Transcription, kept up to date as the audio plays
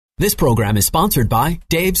This program is sponsored by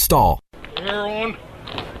Dave Stahl. Power on.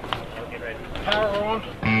 Power on.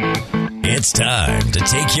 It's time to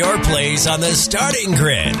take your place on the starting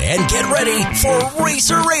grid and get ready for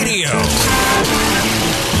Racer Radio.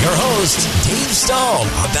 Your host, Dave Stahl,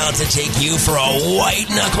 about to take you for a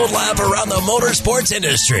white-knuckled lap around the motorsports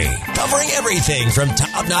industry, covering everything from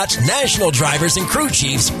top-notch national drivers and crew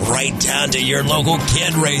chiefs right down to your local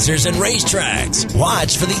kid racers and racetracks.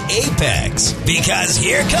 Watch for the apex, because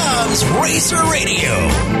here comes Racer Radio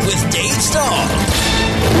with Dave Stahl.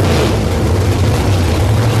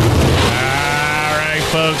 All right,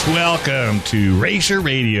 folks, welcome to Racer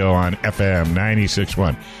Radio on FM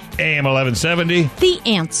 96.1. AM 1170. The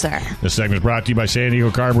Answer. This segment is brought to you by San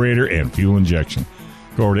Diego Carburetor and Fuel Injection.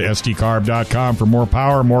 Go over to SDCarb.com for more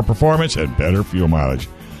power, more performance, and better fuel mileage.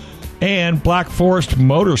 And Black Forest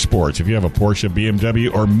Motorsports. If you have a Porsche,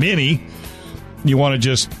 BMW, or Mini, you want to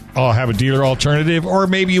just have a dealer alternative, or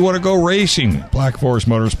maybe you want to go racing. Black Forest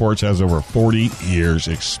Motorsports has over 40 years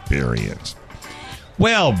experience.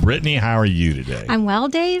 Well, Brittany, how are you today? I'm well,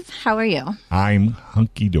 Dave. How are you? I'm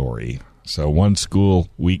hunky-dory. So one school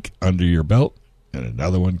week under your belt and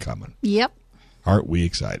another one coming. Yep. Aren't we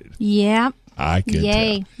excited? Yep. I can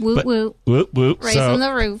Yay. tell. Woot, woot. Woot, woot. Raising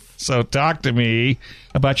the roof. So talk to me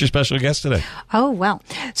about your special guest today. Oh, well.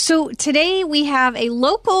 So today we have a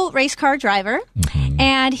local race car driver,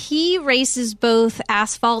 and he races both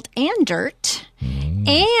asphalt and dirt.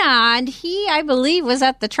 And he, I believe, was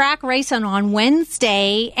at the track racing on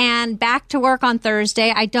Wednesday and back to work on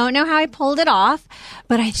Thursday. I don't know how he pulled it off,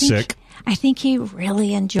 but I think he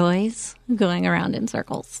really enjoys going around in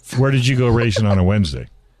circles. Where did you go racing on a Wednesday?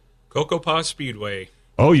 Cocoa Paw Speedway.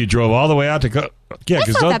 Oh, you drove all the way out to yeah,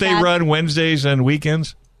 because don't they bad. run Wednesdays and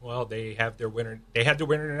weekends? Well, they have their winter. They had the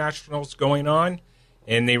Winter Nationals going on,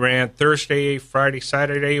 and they ran Thursday, Friday,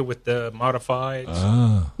 Saturday with the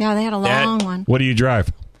modifieds. Yeah, they had a long one. What do you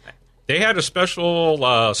drive? They had a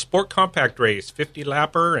special sport compact race, 50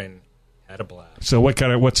 lapper, and had a blast. So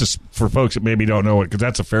what's this for folks that maybe don't know it? Because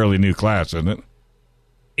that's a fairly new class, isn't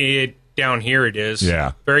it? Down here it is.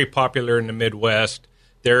 Yeah. Very popular in the Midwest.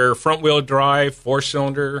 They're front-wheel drive,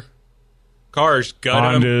 four-cylinder cars.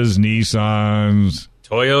 Got 'em. Hondas, Nissans.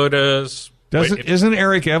 Toyotas. Isn't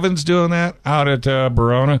Eric Evans doing that out at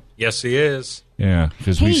Verona? Yes, he is. Yeah,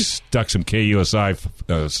 because we stuck some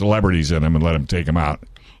KUSI celebrities in him and let him take them out.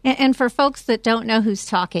 And for folks that don't know who's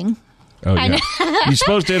talking. Oh, yeah. You're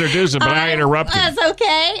supposed to introduce him, but I interrupted. That's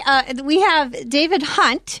okay. We have David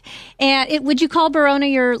Hunt. And would you call Verona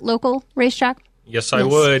your local racetrack? Yes, I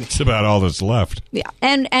would. It's about all that's left. Yeah.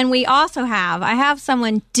 And we also I have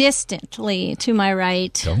someone distantly to my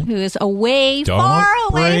right who is far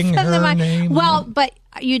away from the mic. Well, but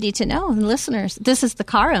you need to know, listeners, this is the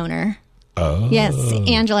car owner. Oh. Yes,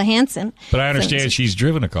 Angela Hansen. But I understand she's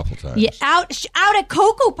driven a couple times. Yeah, out at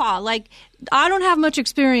Cocoa Paw. Like, I don't have much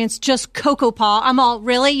experience, just Cocoa Paw. I'm all,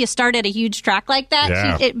 really? You start at a huge track like that?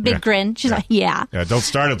 Yeah. Big grin. She's like, yeah. Yeah, don't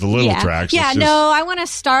start at the little tracks. Yeah, no, I want to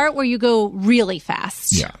start where you go really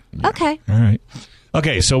fast. Yeah. Okay. All right.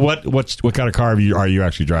 Okay, so what kind of car are you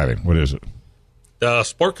actually driving? What is it? The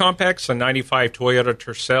Sport Compact's a 95 Toyota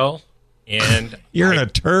Tercel. And You're in a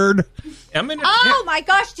turd? Oh, my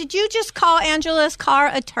gosh. Did you just call Angela's car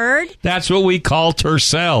a turd? That's what we call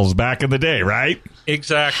Tercels back in the day, right?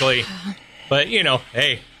 Exactly. But,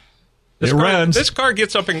 hey. Runs. This car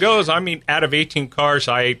gets up and goes. I mean, out of 18 cars,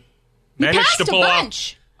 I managed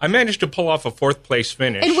to pull off a fourth-place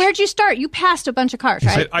finish. And where'd you start? You passed a bunch of cars,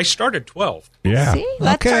 right? I started 12th. Yeah. See?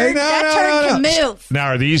 That turd can move. Now,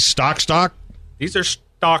 are these stock? These are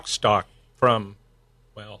stock from,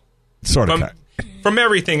 sort of. From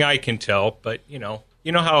everything I can tell, but, you know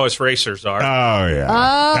how us racers are. Oh,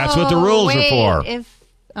 yeah. That's what the rules are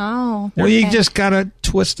for. Well, you just got to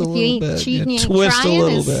twist a little bit. Twist a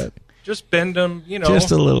little bit. Just bend them, Just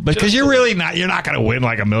a little bit. Because you're not going to win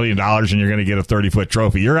like $1 million and you're going to get a 30-foot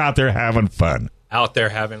trophy. You're out there having fun. Out there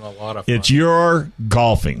having a lot of fun. It's your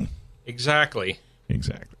golfing. Exactly.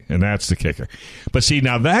 And that's the kicker. But see,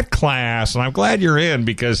 now that class, and I'm glad you're in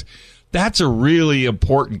because that's a really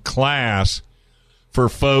important class for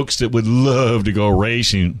folks that would love to go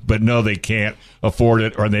racing, but know they can't afford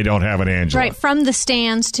it or they don't have an Angela. Right, from the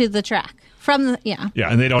stands to the track. Yeah,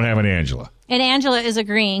 and they don't have an Angela. And Angela is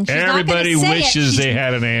agreeing. She's Everybody wishes they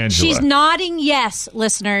had an Angela. She's nodding yes,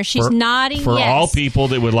 listeners. She's nodding yes. For all people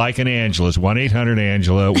that would like an Angela, it's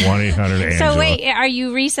 1-800-ANGELA, 1-800-ANGELA. So wait, are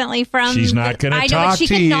you recently from... She's not going to talk to you.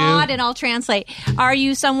 She can nod and I'll translate. Are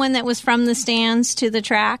you someone that was from the stands to the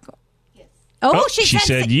track? Oh, she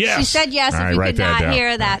said yes. She said yes. All If right, you write could that not down.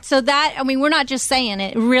 hear that. So that, I mean, we're not just saying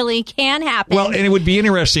it. It really can happen. Well, and it would be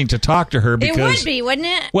interesting to talk to her because it would be, wouldn't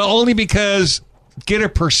it? Well, only because get a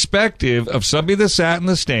perspective of somebody that sat in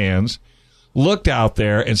the stands, looked out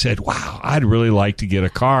there, and said, "Wow, I'd really like to get a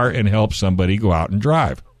car and help somebody go out and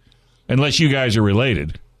drive." Unless you guys are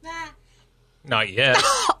related. Not yet.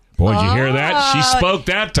 Boy, did you hear that? She spoke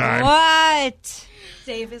that time. What?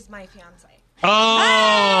 Dave is my fiance.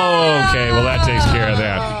 Oh, okay. Well, that takes care of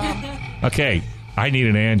that. Okay, I need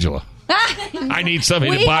an Angela. I need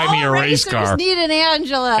somebody to buy me a race car. Need an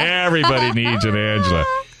Angela. Everybody needs an Angela.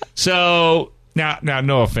 So now,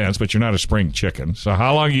 no offense, but you're not a spring chicken. So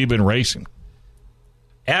how long have you been racing?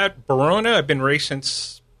 At Verona, I've been racing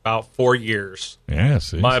about 4 years.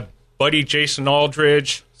 Yes. My buddy Jason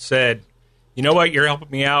Aldridge said, "You know what? You're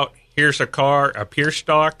helping me out. Here's a car, a Pierce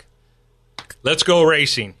stock. Let's go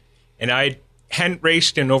racing." And I hadn't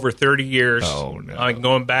raced in over 30 years. Oh, no. I'm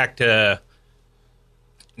going back to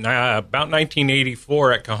about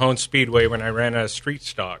 1984 at Cajon Speedway when I ran a street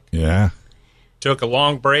stock. Yeah. Took a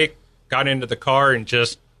long break, got into the car, and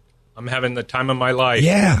just, I'm having the time of my life.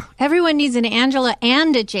 Yeah. Everyone needs an Angela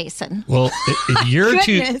and a Jason. Well, your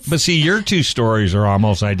two, Goodness. but see, your two stories are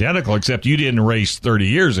almost identical, except you didn't race 30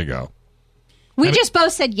 years ago. We just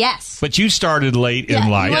both said yes. But you started late in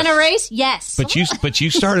life. You want to race? Yes. But you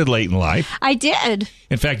started late in life. I did.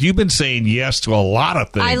 In fact, you've been saying yes to a lot of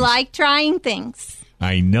things. I like trying things.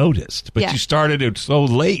 I noticed, but Yeah. you started it so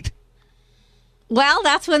late. Well,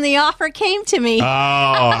 that's when the offer came to me. Oh,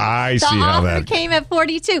 I The see how offer that. came at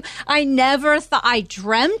 42. I never thought, I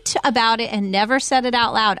dreamt about it and never said it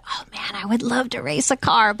out loud. Oh man, I would love to race a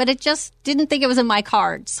car, but it just didn't think it was in my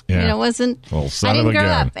cards. Yeah. You know, it wasn't. Well, son I of didn't a grow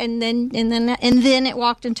gun. up, and then it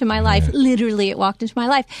walked into my life. Literally, it walked into my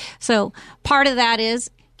life. So part of that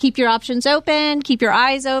is keep your options open, keep your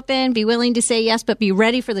eyes open, be willing to say yes, but be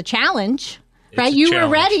ready for the challenge. Right? a You were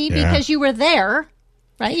challenge. ready Yeah. because you were there.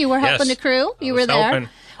 Right? You were helping Yes. the crew. You I were was there. helping.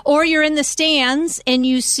 Or you're in the stands and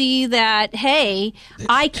you see that, hey,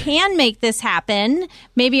 I can make this happen.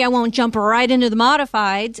 Maybe I won't jump right into the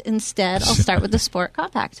modifieds. Instead, I'll start with the Sport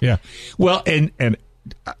Compact. Yeah. Well, and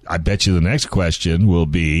I bet you the next question will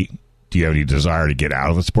be, do you have any desire to get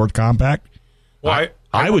out of the Sport Compact? Well,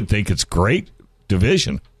 I would think it's great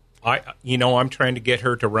division. I'm trying to get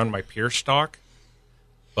her to run my Pierce stock,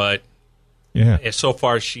 but Yeah. so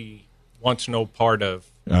far she wants no part of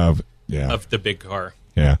Yeah. the big car.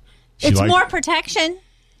 Yeah. She It's likes- more protection.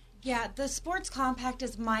 Yeah, the Sports Compact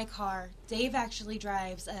is my car. Dave actually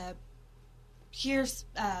drives a Pierce.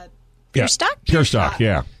 yeah. stock? Pure stock,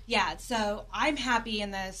 yeah. Yeah, so I'm happy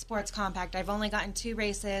in the Sports Compact. I've only gotten 2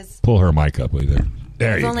 races. Pull her mic up with her.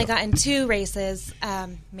 There I've you only go. gotten 2 races.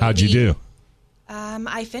 How'd you do?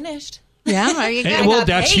 I finished. Yeah, there you go. Hey, well, got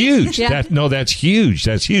that's paid. huge. Yeah. That's huge.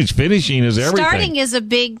 That's huge. Finishing is everything. Starting is a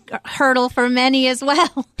big hurdle for many as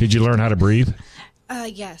well. Did you learn how to breathe?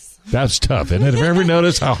 Yes. That's tough, isn't it? Have you ever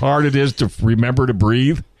noticed how hard it is to remember to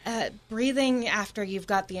breathe? Breathing after you've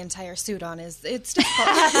got the entire suit on it's difficult.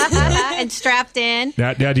 And strapped in.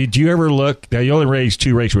 Now, did you ever look? Now, you only raced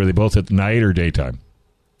 2 races. Were they both at night or daytime?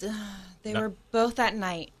 They were both at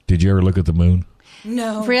night. Did you ever look at the moon?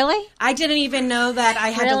 No. Really? I didn't even know that I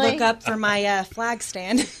had Really? to look up for my flag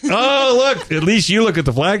stand. Oh, look! At least you look at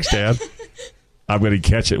the flag stand. I'm going to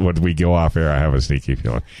catch it when we go off air. I have a sneaky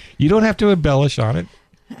feeling. You don't have to embellish on it.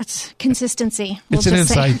 That's consistency. It's an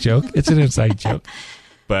inside joke. It's an inside joke.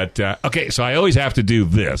 But okay, so I always have to do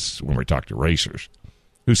this when we talk to racers.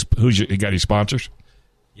 You got any sponsors?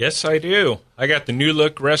 Yes, I do. I got the New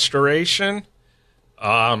Look Restoration.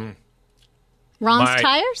 Ron's My-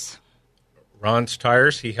 Tires? Ron's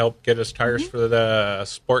Tires. He helped get us tires for the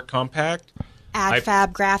Sport Compact.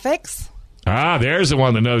 AdFab Graphics. Ah, there's the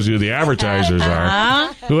one that knows who the advertisers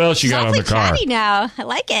are. Who else you got on Awfully the car? chatty now. I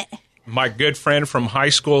like it. My good friend from high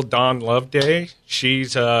school, Dawn Loveday.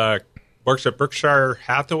 She's works at Berkshire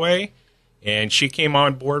Hathaway, and she came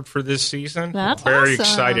on board for this season. That's Very awesome.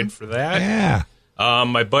 excited for that. Yeah.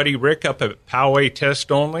 My buddy Rick up at Poway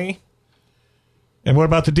Test Only. And what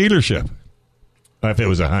about the dealership? If it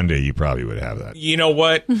was a Hyundai, you probably would have that. You know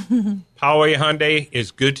what? Poway Hyundai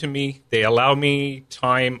is good to me. They allow me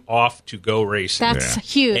time off to go racing. That's Yeah.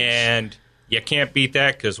 huge. And you can't beat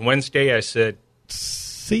that because Wednesday I said,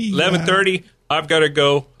 See, 11:30, I've got to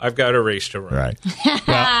go. I've got a race to run. Right.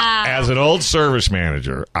 Well, as an old service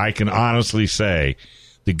manager, I can honestly say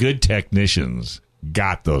the good technicians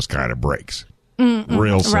got those kind of breaks.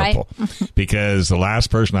 Real simple. Because the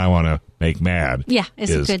last person I want to make mad Yeah,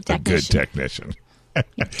 is a good a good technician. technician.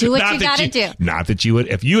 Do what Not you that got to do. Not that you would.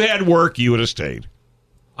 If you had work, you would have stayed.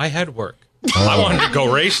 I had work. I wanted to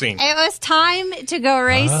go racing. It was time to go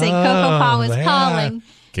racing. Coco Pa was calling.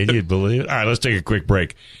 Can you believe it? All right, let's take a quick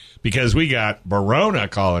break because we got Barona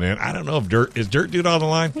calling in. I don't know if is Dirt Dude on the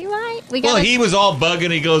line? You right? He was all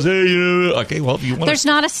bugging. He goes, hey, okay, well, if you want There's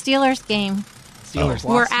not a Steelers game. Steelers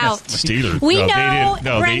We're lost. out. Steelers. We No, they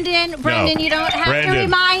know, didn't. No, Brendan, you don't have to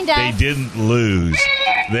remind us. They didn't lose.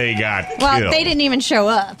 They got killed. They didn't even show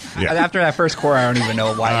up. Yeah. After that first quarter, I don't even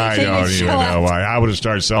know why. I don't even know why. I would have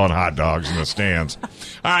started selling hot dogs in the stands. All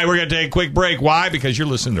right, we're going to take a quick break. Why? Because you're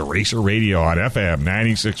listening to Racer Radio on FM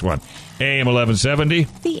 96.1, AM 1170.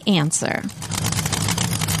 The Answer.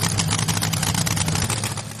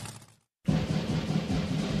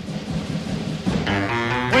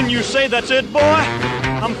 When you say that's it, boy,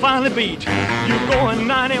 I'm finally beat. You're going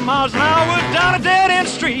 90 miles an hour down a dead-end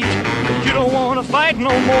street. You don't want to fight no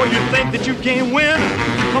more. You think that you can't win.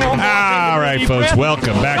 Come on, boy, All right, folks,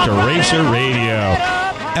 welcome back to Racer Radio,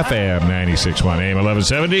 FM 96.1, AM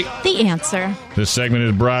 1170. The Answer. This segment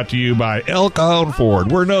is brought to you by El Cajon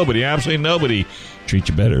Ford, where nobody, absolutely nobody, treats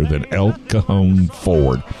you better than El Cajon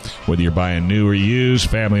Ford. Whether you're buying new or used,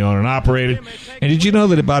 family-owned and operated. And did you know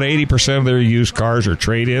that about 80% of their used cars are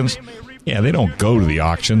trade-ins? Yeah, they don't go to the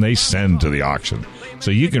auction. They send to the auction.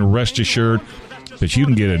 So you can rest assured that you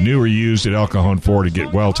can get a new or used at El Cajon Ford to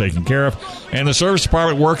get well taken care of. And the service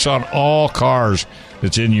department works on all cars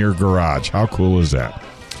that's in your garage. How cool is that?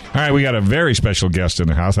 All right, we got a very special guest in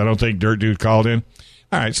the house. I don't think Dirt Dude called in.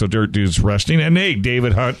 All right, so Dirt Dude's resting. And hey,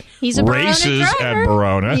 David Hunt He's a races at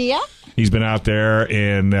Barona. Yeah. He's been out there,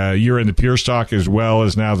 and you're in the Pure Stock as well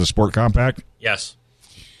as now the Sport Compact. Yes.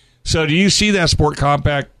 So do you see that Sport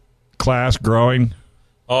Compact class growing?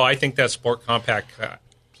 Oh, I think that Sport Compact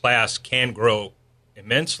class can grow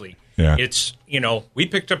immensely. Yeah. It's, we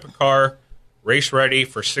picked up a car, race ready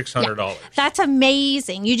for $600. Yeah. That's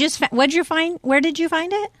amazing. You just, what'd you find? Where did you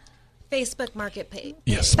find it? Facebook Marketplace.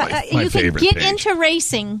 Yes, my You can favorite get page. into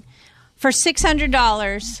racing for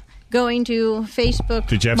 $600 going to Facebook.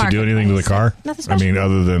 Did you have to do anything to the car? Nothing I special. mean,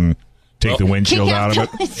 other than take the windshield Kick out of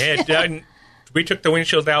it? It doesn't. We took the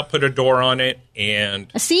windshield out, put a door on it, and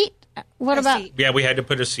A seat? What A about? seat. yeah, we had to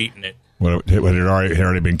put a seat in it. What, had it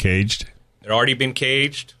already been caged? It had already been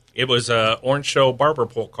caged. It was a Orange Show barber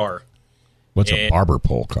pole car. What's a And- barber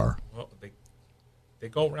pole car? Well, they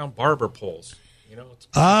go around barber poles. It's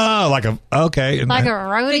Oh, okay. Like a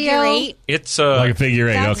rodeo? Figure eight. it's Like a figure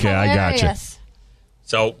eight. That's Okay, I got you. hilarious.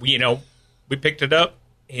 So we picked it up,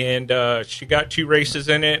 and she got 2 races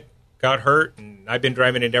in it. Got hurt, and I've been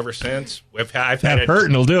driving it ever since. I've had That it.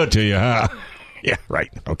 hurting will do it to you, huh? Yeah, right.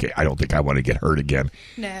 Okay, I don't think I want to get hurt again.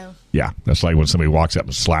 No. Yeah, that's like when somebody walks up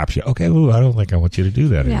and slaps you. Okay, I don't think I want you to do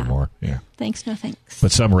that Yeah. anymore. Yeah, Thanks, no thanks.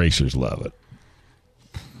 but some racers love it.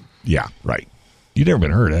 Yeah, right. You've never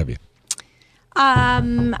been hurt, have you?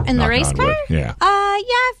 In the Knock race on car? wood. Yeah.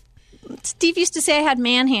 Yeah. Steve used to say I had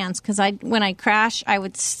man hands because when I crash, I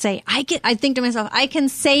would say I think to myself, I can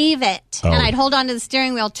save it, Oh. and I'd hold on to the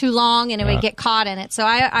steering wheel too long, and it Yeah. would get caught in it. So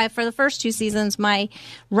I for the first 2 seasons, my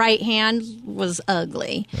right hand was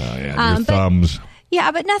ugly. Oh, yeah, your but- thumbs.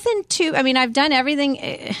 Yeah, but nothing too. I mean, I've done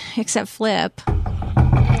everything except flip,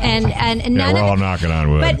 and Yeah, none we're of all it. knocking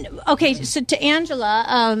on wood. But okay, so to Angela,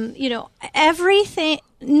 everything,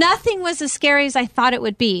 nothing was as scary as I thought it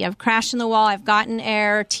would be. I've crashed in the wall, I've gotten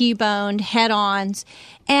air, T-boned, head-ons,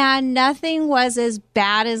 and nothing was as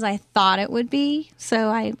bad as I thought it would be. So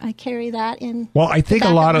I carry that in. Well, I think a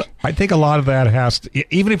lot of that has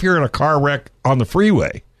to, even if you're in a car wreck on the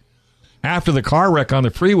freeway. After the car wreck on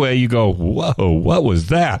the freeway, you go, "Whoa, what was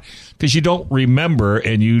that?" Because you don't remember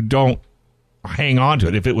and you don't hang on to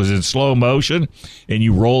it. If it was in slow motion and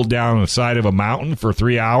you rolled down the side of a mountain for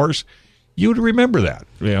 3 hours, you would remember that.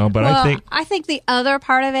 But Well, I think the other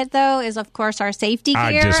part of it, though, is of course our safety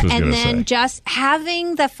I gear, just was and gonna then say. just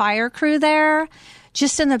having the fire crew there,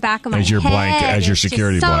 just in the back of my As your head, blanket, as your is just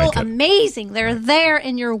security so blanket. amazing. They're there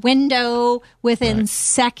in your window within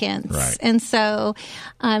seconds, Right. and so,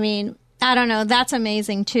 I mean. I don't know. That's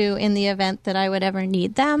amazing, too, in the event that I would ever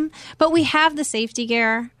need them. But we have the safety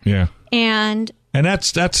gear, yeah. and And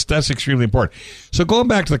that's extremely important. So going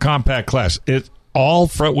back to the compact class, all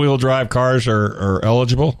front wheel drive cars are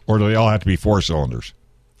eligible, or do they all have to be 4 cylinders?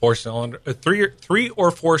 4-cylinder, 3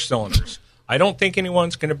 or 4 cylinders. I don't think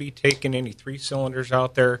anyone's going to be taking any 3 cylinders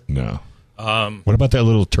out there. No. What about that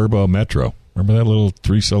little Turbo Metro? Remember that little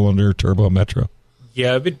 3-cylinder Turbo Metro?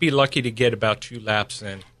 Yeah, it would be lucky to get about 2 laps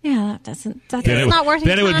in. yeah, that's Then not worth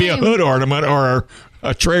Then it would be a time. hood ornament or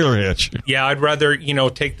a trailer hitch. Yeah, I'd rather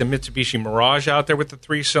take the Mitsubishi Mirage out there with the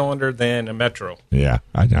 3-cylinder than a Metro. Yeah,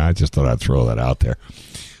 I just thought I'd throw that out there.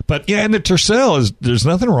 But yeah, and the Tercel there's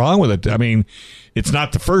nothing wrong with it. I mean, it's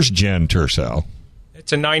not the first gen Tercel.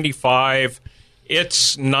 It's a 95.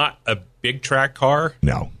 It's not a big track car.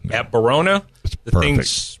 No. At Verona, the perfect.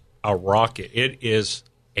 thing's a rocket. It is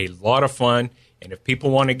a lot of fun. And if people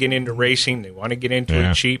want to get into racing, they want to get into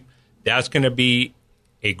it cheap, that's going to be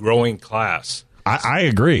a growing class. I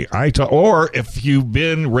agree. Or if you've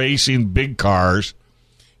been racing big cars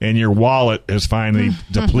and your wallet is finally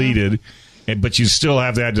depleted, but you still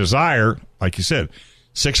have that desire, like you said,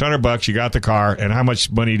 $600, you got the car, and how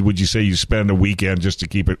much money would you say you spend a weekend just to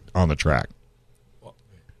keep it on the track?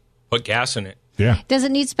 Put gas in it. Yeah. Does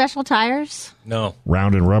it need special tires? No.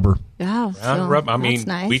 Rounded rubber. Oh, Round rubber. I mean, that's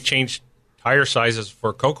nice. we changed tire sizes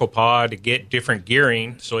for CocoaPod to get different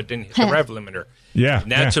gearing so it didn't hit the rev limiter. Yeah.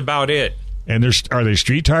 And that's about it. And are they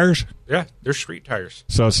street tires? Yeah, they're street tires.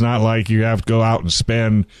 So it's not like you have to go out and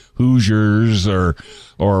spend Hoosiers or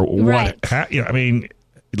Right. what. I mean,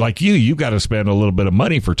 like you got to spend a little bit of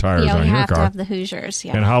money for tires Yeah, on we your have car. to have the Hoosiers.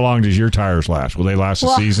 Yeah. And how long does your tires last? Will they last a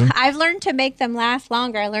Well, season? I've learned to make them last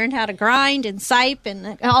longer. I learned how to grind and sipe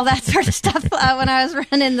and all that sort of stuff when I was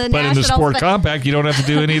running the But in the Sport Compact, you don't have to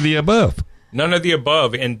do any of the above. None of the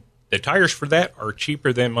above. And the tires for that are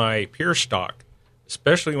cheaper than my pure stock,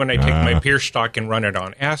 especially when I take my pure stock and run it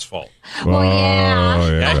on asphalt. Well, yeah.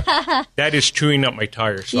 Oh, yeah. That is chewing up my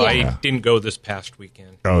tires. So I didn't go this past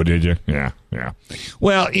weekend. Oh, did you? Yeah.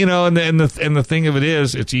 Well, and the thing of it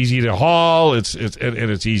is, it's easy to haul. It's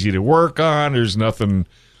easy to work on. There's nothing.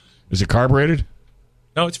 Is it carbureted?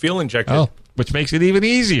 No, it's fuel injected. Oh, which makes it even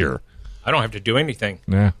easier. I don't have to do anything.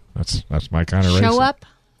 Yeah, that's my kind of racing. Show up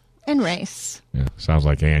and race. Yeah, sounds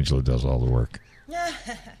like Angela does all the work.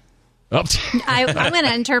 Oh. I'm going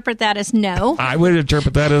to interpret that as no. I would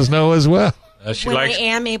interpret that as no as well. She When likes. I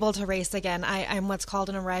am able to race again, I'm what's called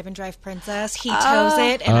an arrive and drive princess. He tows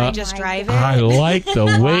it, and I just drive it. I like the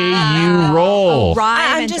way you roll.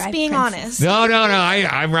 Arrive I'm and just drive being princess. honest. No.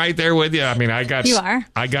 I'm right there with you. I mean, You are.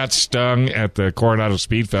 I got stung at the Coronado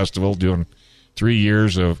Speed Festival doing 3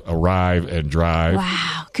 years of arrive and drive.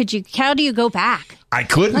 Wow. How do you go back? I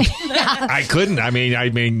couldn't. I couldn't. I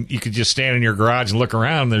mean, you could just stand in your garage and look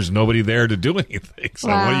around. There's nobody there to do anything. So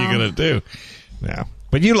what are you going to do? No.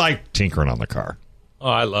 But you like tinkering on the car. Oh,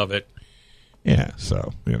 I love it. Yeah.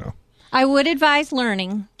 So, I would advise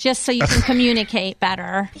learning just so you can communicate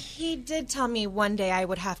better. He did tell me one day I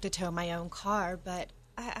would have to tow my own car, but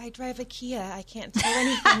I drive a Kia. I can't tow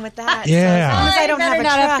anything with that. Yeah. So as long as I don't have a Better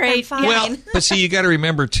not truck, upgrade. I'm fine. Well, but see, you got to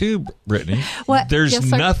remember too, Brittany. What? There's Yes,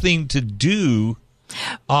 sir. nothing to do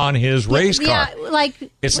on his race car. Yeah, like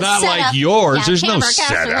It's not setup. like yours. Yeah, There's no camber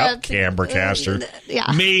caster, setup, camber caster.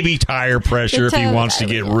 yeah. Maybe tire pressure if he toe- wants to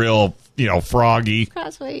get real, froggy,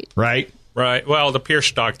 Crossweight. right? Right. Well, the pure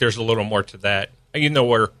stock, there's a little more to that. You know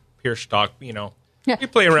where pure stock, Yeah. you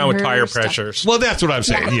play around with Pure tire stock. pressures. Well, that's what I'm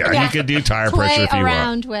saying. Yeah, you could do tire Play pressure if you want.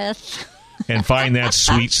 around with. And find that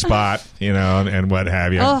sweet spot, and what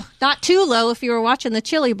have you. Oh, not too low if you were watching the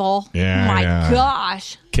Chili Bowl. Yeah, My yeah.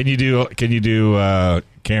 gosh. Can you do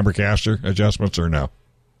camber caster adjustments or no?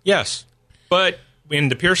 Yes. But in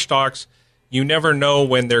the pure stocks, you never know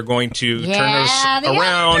when they're going to turn us the other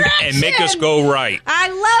around and make us direction. go right. I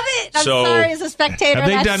love it. I'm So- sorry as a spectator. Have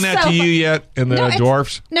they That's done that so to you yet in the No, it's-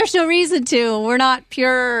 dwarfs? There's no reason to. We're not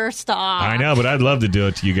pure stock. I know, but I'd love to do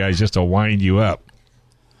it to you guys just to wind you up.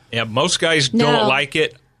 Yeah, most guys No. don't like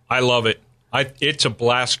it. I love it. It's a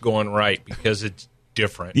blast going right because it's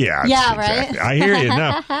different. Yeah, Yeah, right? I hear you.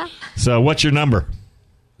 No. So, what's your number?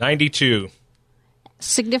 92.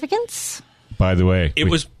 Significance? By the way, It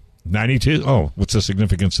was 92. Oh, what's the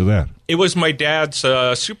significance of that? It was my dad's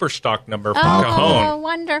super stock number from Oh, Cajon.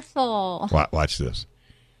 wonderful. Watch this.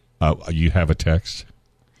 You have a text,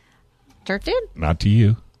 Dirt did? not to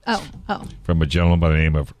you, Oh. from a gentleman by the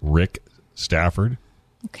name of Rick Stafford.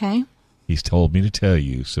 Okay. He's told me to tell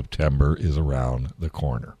you September is around the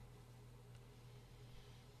corner.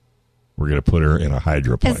 We're going to put her in a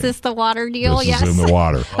hydroplane. Is this the water deal? This Yes. is in the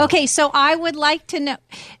water. Okay, so I would like to know.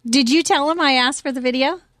 Did you tell him I asked for the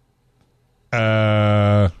video?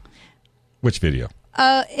 Which video?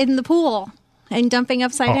 In the pool and dumping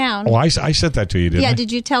upside down. Oh, I sent that to you, didn't Yeah, I?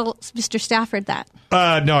 did you tell Mr. Stafford that?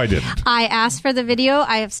 No, I didn't. I asked for the video.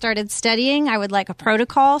 I have started studying. I would like a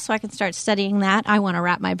protocol so I can start studying that. I want to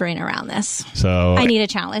wrap my brain around this. So I need a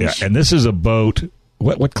challenge. Yeah, and this is a boat.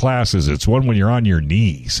 What class is it? It's one when you're on your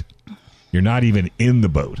knees. You're not even in the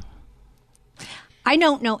boat. I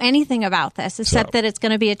don't know anything about this except that it's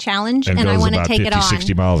going to be a challenge and I goes want to about take 50, it on.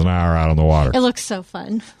 60 miles an hour out on the water. It looks so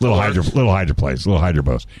fun. Little hydroplanes, little hydro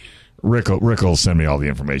boats. Rick will send me all the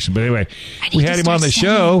information. But anyway, we had him on the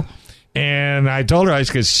show, and I told her,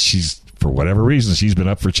 because she's for whatever reason, she's been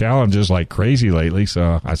up for challenges like crazy lately.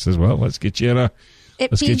 So I says, well, let's get you in a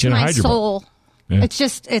It let's feeds get you in a my hydro ball. soul. Yeah.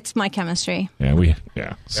 It's my chemistry.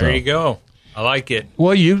 Yeah. So, There you go. I like it.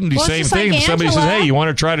 Well, you can do the Well, it's same just thing. like If somebody says, Angela. hey, you want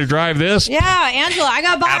to try to drive this? Yeah, Angela, I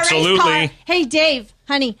gotta buy a race Absolutely. car. Hey, Dave,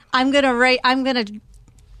 honey, I'm gonna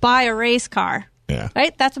buy a race car. Yeah.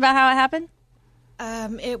 Right? That's about how it happened.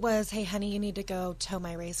 It was, hey, honey, you need to go tow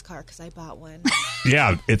my race car because I bought one.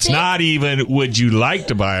 Yeah, it's not even, would you like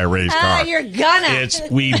to buy a race car? You're gonna. It's,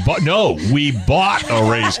 we bought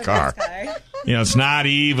a race car. You know, it's not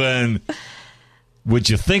even, would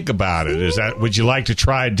you think about it? Is that, would you like to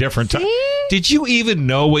try a different time? Did you even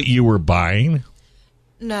know what you were buying?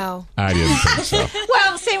 No. I didn't think so.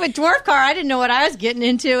 Well, same with Dwarf Car. I didn't know what I was getting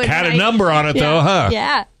into. And Had a then number on it, though, huh?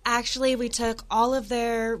 Yeah. Actually, we took all of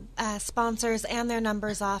their sponsors and their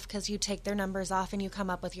numbers off because you take their numbers off and you come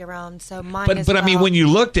up with your own. So mine But as I mean, well. when you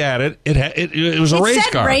looked at it, it was a It race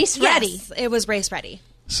said car. race ready. Yes, it was race ready.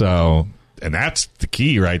 So, and that's the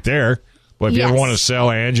key right there. Well, if you ever Yes. want to sell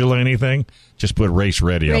Angela anything, just put race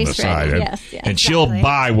ready on the Race side. ready, and, yes, and she'll exactly.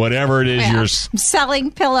 buy whatever it is Yeah. you're I'm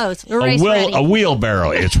selling pillows. Race ready. a wheelbarrow.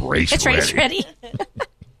 It's race It's ready. race ready.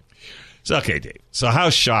 So, okay, Dave. So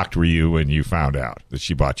how shocked were you when you found out that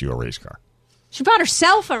she bought you a race car? She bought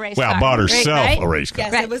herself a race car. Well, bought herself right? a race car.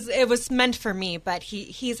 Yes, Right. it was meant for me, but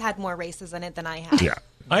he's had more races in it than I have. Yeah.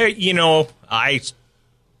 I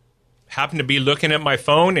happen to be looking at my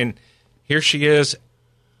phone, and here she is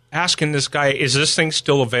asking this guy, is this thing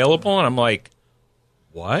still available? And I'm like,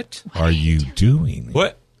 what? Are you doing?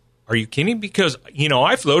 What? Are you kidding? Because,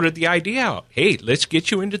 I floated the idea out. Hey, let's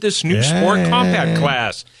get you into this new sport compact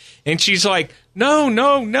class. And she's like, no.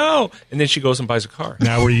 And then she goes and buys a car.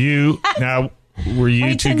 Now, were you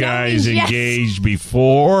Wait, two so now guys yes. engaged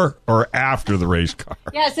before or after the race car?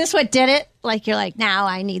 Yeah, is this what did it? Like, you're like, now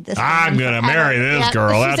I need this. I'm woman going to forever. marry this Yeah,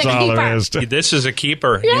 girl. she's That's a all keeper. there is to This is a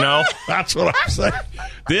keeper, you know? That's what I'm saying.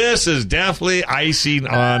 This is definitely icing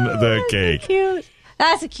on the cake. Cute.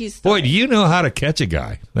 That's a cute story. Boy, do you know how to catch a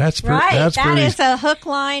guy? That's Right. that's That pretty, is a hook,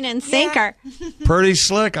 line, and sinker. pretty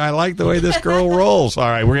slick. I like the way this girl rolls. All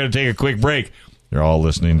right, we're going to take a quick break. You're all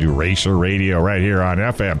listening to Racer Radio right here on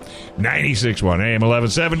FM 96.1 AM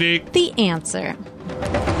 1170. The answer.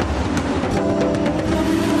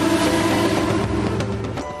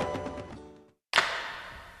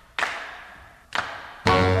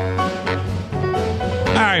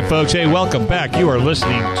 All right, folks. Hey, welcome back. You are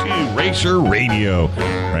listening to Racer Radio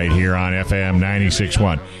right here on FM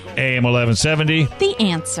 96.1 AM 1170. The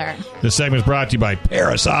answer. This segment is brought to you by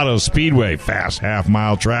Paris Auto Speedway, fast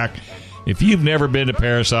half-mile track. If you've never been to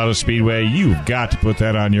Paris Auto Speedway, you've got to put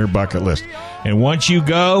that on your bucket list. And once you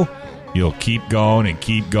go, you'll keep going and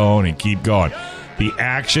keep going and keep going. The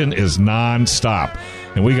action is nonstop.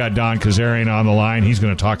 And we got Don Kazarian on the line. He's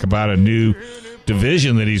going to talk about a new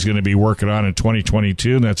division that he's going to be working on in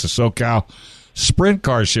 2022, and that's the SoCal Sprint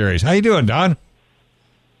Car Series. How you doing, Don?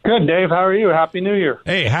 Good, Dave. How are you? Happy New Year.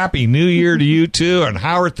 Hey, Happy New Year to you, too. And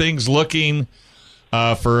how are things looking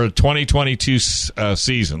for a 2022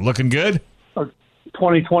 season? Looking good?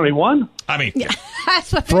 2021? I mean,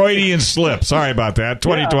 That's what Freudian slip. Sorry about that.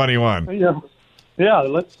 2021. Yeah.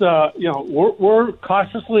 Let's. We're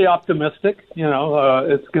cautiously optimistic.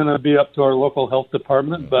 It's going to be up to our local health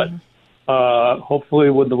department, but hopefully,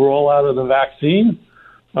 with the rollout of the vaccine,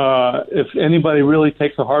 if anybody really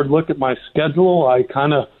takes a hard look at my schedule, I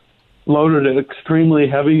kind of loaded it extremely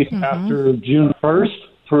heavy after June 1st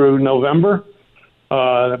through November.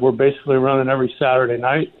 We're basically running every Saturday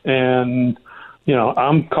night, and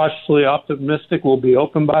I'm cautiously optimistic we'll be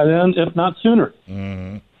open by then, if not sooner.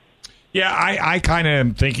 Yeah, I kind of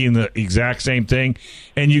am thinking the exact same thing.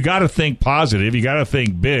 And you got to think positive. You got to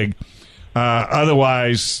think big.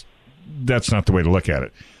 Otherwise, that's not the way to look at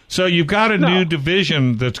it. So you've got a new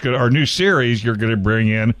division that's going, or new series you're going to bring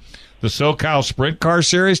in, the SoCal Sprint Car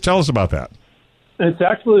Series. Tell us about that. It's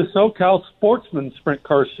actually the SoCal Sportsman Sprint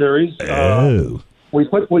Car Series. Oh. We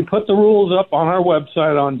put the rules up on our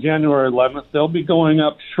website on January 11th. They'll be going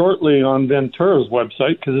up shortly on Ventura's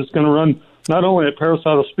website because it's going to run not only at Paris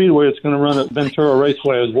Auto Speedway, it's going to run at Ventura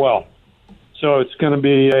Raceway as well. So it's going to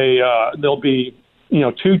be there'll be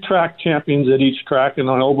 2 track champions at each track and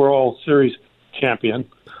an overall series champion.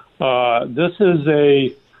 This is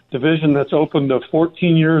a division that's open to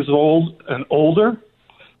 14 years old and older.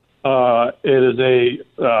 It is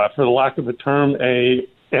for the lack of a term, a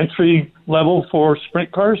entry level for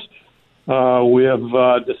sprint cars. We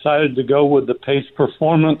have decided to go with the Pace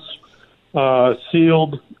Performance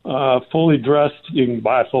sealed, fully dressed. You can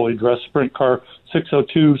buy a fully dressed sprint car,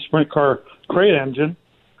 602 sprint car crate engine.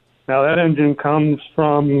 Now that engine comes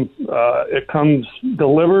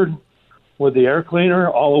delivered with the air cleaner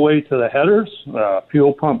all the way to the headers,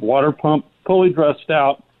 fuel pump, water pump, fully dressed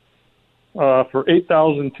out for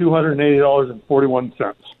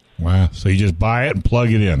 $8,280.41. Wow. So you just buy it and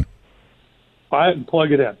plug it in. Buy it and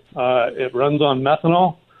plug it in. It runs on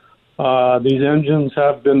methanol. These engines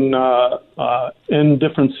have been in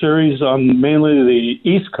different series on mainly the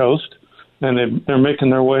East Coast, and they're making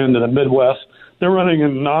their way into the Midwest. They're running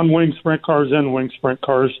in non-wing sprint cars and wing sprint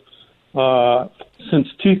cars since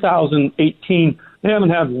 2018. They haven't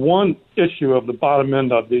had one issue of the bottom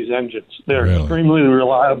end of these engines. They're extremely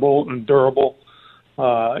reliable and durable.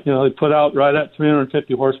 They put out right at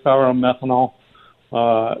 350 horsepower on methanol.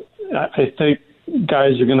 I think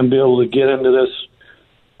guys are going to be able to get into this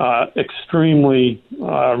extremely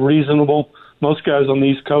reasonable. Most guys on the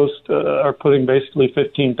East Coast are putting basically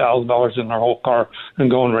 $15,000 in their whole car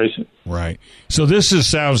and going racing. Right. So this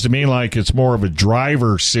sounds to me like it's more of a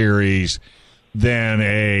driver series than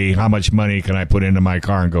a how much money can I put into my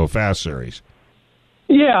car and go fast series.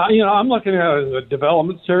 Yeah, I'm looking at it as a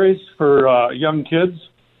development series for young kids.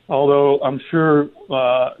 Although I'm sure,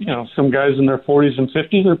 some guys in their 40s and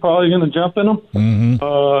 50s are probably going to jump in them.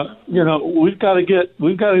 Mm-hmm. We've got to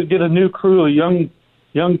get a new crew of young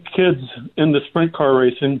kids into sprint car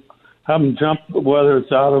racing. Have them jump, whether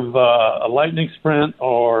it's out of a lightning sprint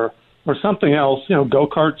or something else. Go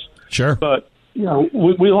karts. Sure. But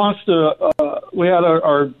we launched we had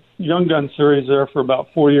our young gun series there for about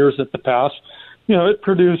 4 years at the pass. It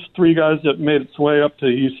produced 3 guys that made its way up to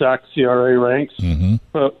USAC CRA ranks. Mm-hmm.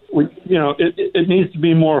 But it needs to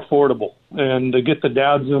be more affordable and to get the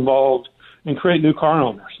dads involved and create new car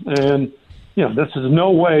owners. And this is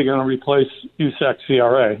no way going to replace USAC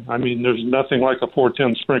CRA. I mean, there's nothing like a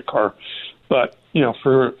 410 sprint car. But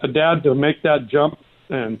for a dad to make that jump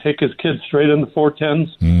and take his kids straight into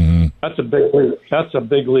 410s, mm-hmm. That's a big leap. That's a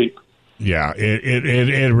big leap. Yeah,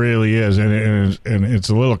 it really is, and it's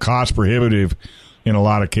a little cost prohibitive in a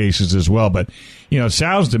lot of cases as well. But it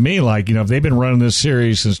sounds to me like if they've been running this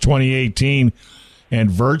series since 2018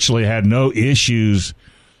 and virtually had no issues,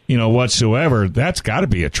 whatsoever, that's got to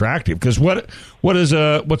be attractive. Because what's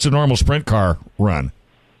a normal sprint car run?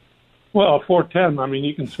 Well, a 410. I mean,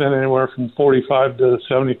 you can spend anywhere from $45,000 to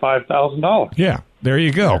 $75,000. Yeah, there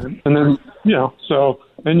you go. And then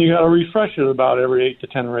then you got to refresh it about every 8 to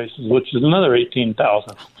 10 races, which is another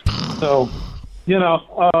 $18,000. So,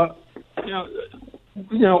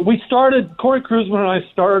 we started. Corey Kruzman and I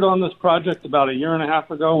started on this project about a year and a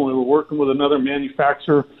half ago. When we were working with another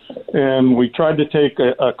manufacturer, and we tried to take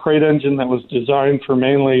a crate engine that was designed for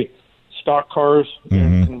mainly stock cars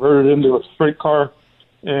and convert it into a sprint car.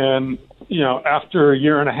 And after a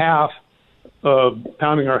year and a half of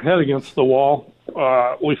pounding our head against the wall,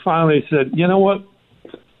 we finally said, you know what?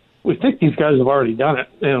 We think these guys have already done it,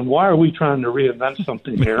 and why are we trying to reinvent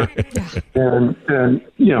something here? and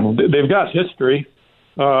they've got history.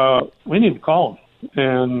 We need to call them.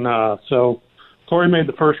 And so Corey made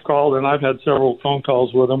the first call, then I've had several phone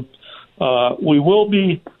calls with them. We will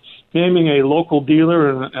be naming a local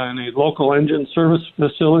dealer and a local engine service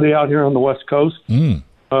facility out here on the West Coast to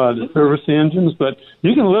service the engines. But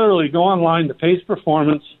you can literally go online to Pace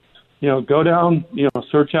Performance, go down,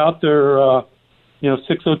 search out their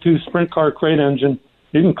 602 sprint car crate engine.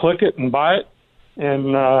 You can click it and buy it,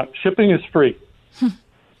 and shipping is free.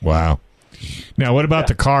 Wow. Now, what about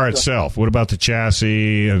the car itself? What about the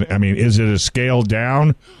chassis? I mean, is it a scaled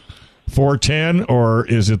down 410, or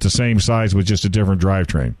is it the same size with just a different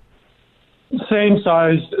drivetrain? Same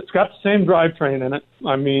size. It's got the same drivetrain in it.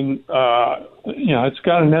 I mean, it's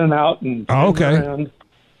got an in and out. And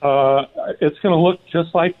it's going to look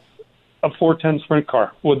just like a 410 sprint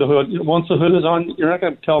car with the hood. Once the hood is on, you're not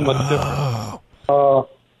going to tell much difference.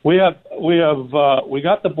 We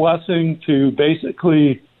got the blessing to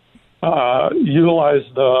basically utilize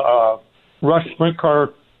the Rush Sprint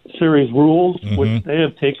Car Series rules, which they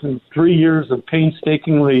have taken 3 years of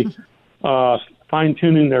painstakingly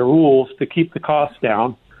fine-tuning their rules to keep the costs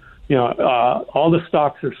down. All the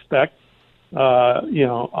stocks are spec.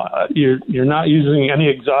 You're not using any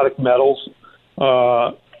exotic metals.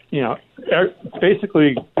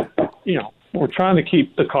 Basically, we're trying to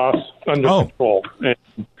keep the costs under control.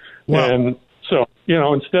 And so,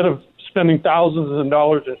 instead of spending thousands of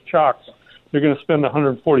dollars in shocks, you're going to spend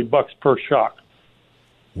 $140 per shock.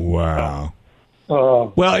 Wow.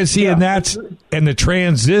 And that's and the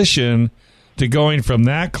transition to going from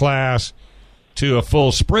that class to a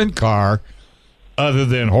full sprint car, other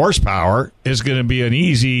than horsepower, is going to be an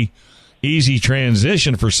easy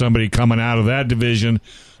transition for somebody coming out of that division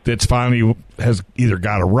that's finally has either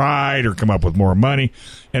got a ride or come up with more money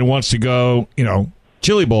and wants to go,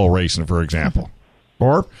 Chili Bowl racing, for example.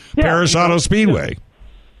 or Paris Auto Speedway.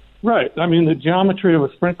 Right. I mean, the geometry of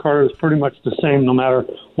a sprint car is pretty much the same no matter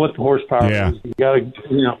what the horsepower is. You got to,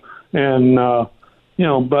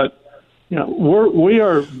 but we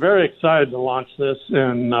are very excited to launch this,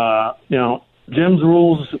 and Jim's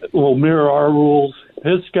rules will mirror our rules.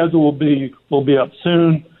 His schedule will be up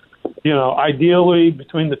soon. Ideally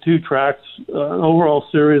between the two tracks, overall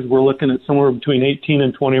series, we're looking at somewhere between 18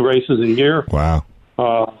 and 20 races a year. Wow.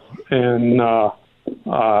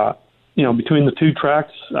 Between the two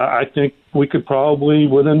tracks, I think we could probably,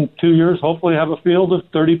 within 2 years, hopefully have a field of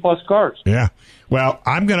 30-plus cars. Yeah. Well,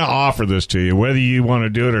 I'm going to offer this to you. Whether you want to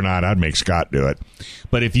do it or not, I'd make Scott do it.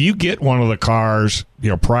 But if you get one of the cars,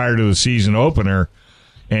 prior to the season opener,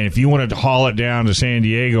 and if you wanted to haul it down to San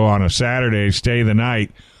Diego on a Saturday, stay the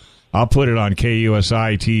night, I'll put it on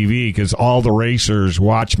KUSI TV because all the racers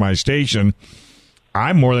watch my station.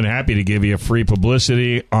 I'm more than happy to give you free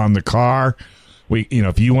publicity on the car.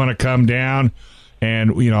 If you want to come down,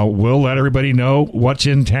 and we'll let everybody know what's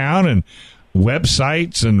in town and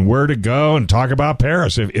websites and where to go and talk about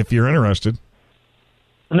Paris if you're interested.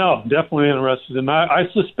 No, definitely interested. And I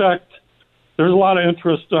suspect there's a lot of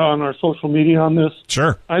interest on our social media on this.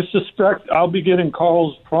 Sure. I suspect I'll be getting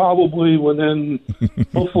calls probably within,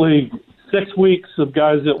 hopefully, 6 weeks of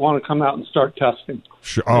guys that want to come out and start testing.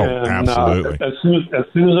 Sure. Oh, and, absolutely. As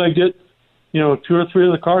soon as I get, 2 or 3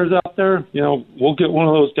 of the cars out there, we'll get one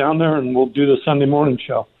of those down there and we'll do the Sunday morning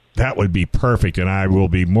show. That would be perfect, and I will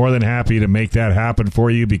be more than happy to make that happen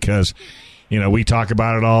for you because, we talk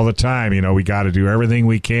about it all the time. We got to do everything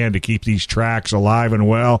we can to keep these tracks alive and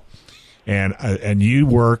well, and you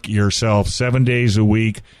work yourself 7 days a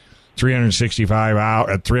week,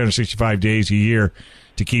 365 days a year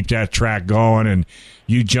to keep that track going, and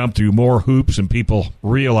you jump through more hoops than people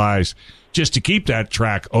realize just to keep that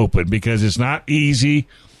track open because it's not easy.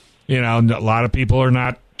 A lot of people are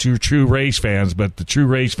not true race fans, but the true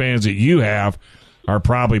race fans that you have are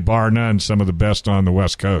probably, bar none, some of the best on the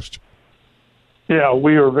West Coast. Yeah,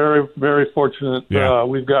 we are very, very fortunate. Yeah.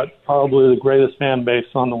 We've got probably the greatest fan base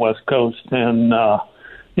on the West Coast, and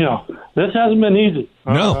this hasn't been easy.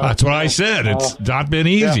 No, that's what I said. It's not been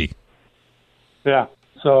easy. Yeah.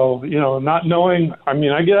 So, not knowing,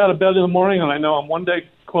 I get out of bed in the morning and I know I'm one day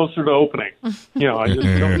closer to opening. I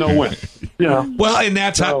just don't know when. Well, and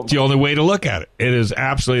that's the only way to look at it. It is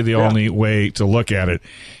absolutely the only way to look at it.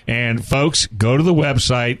 And folks, go to the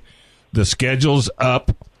website. The schedule's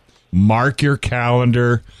up. Mark your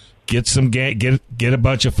calendar. Get a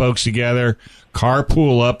bunch of folks together.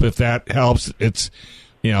 Carpool up if that helps. It's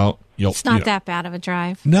it's not that bad of a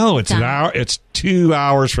drive. No, it's an hour. It's 2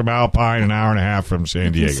 hours from Alpine, an hour and a half from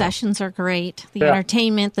San Diego. The concessions are great. The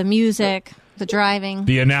entertainment, the music, the driving.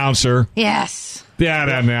 The announcer. Yes. That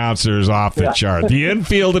announcer is off the chart. The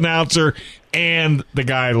infield announcer and the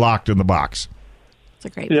guy locked in the box. It's a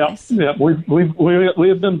great place. Yeah, we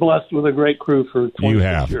have been blessed with a great crew for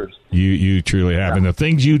 26 years. You truly have. Yeah. And the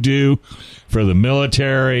things you do for the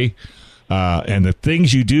military and the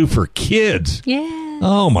things you do for kids. Yeah.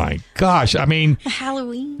 Oh, my gosh.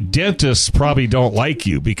 Halloween. Dentists probably don't like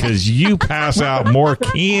you because you pass out more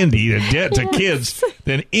candy to kids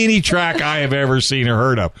than any track I have ever seen or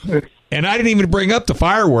heard of. And I didn't even bring up the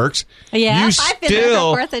fireworks. Yeah, I've been there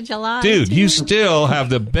for 4th of July. Dude, too. You still have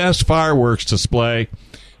the best fireworks display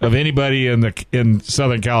of anybody in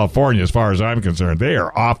Southern California, as far as I'm concerned. They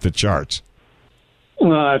are off the charts.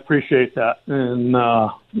 Well, I appreciate that. And,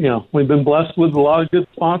 we've been blessed with a lot of good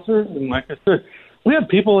sponsors. And like I said, we have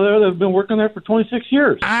people there that have been working there for 26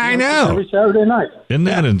 years. I know. Every Saturday night. Isn't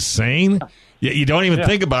that insane? You don't even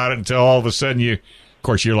think about it until all of a sudden of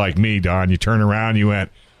course, you're like me, Don. You turn around and you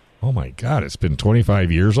went, oh, my God, it's been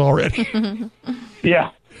 25 years already?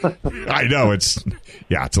 Yeah. I know. It's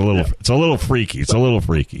a little freaky. It's a little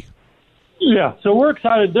freaky. Yeah, so we're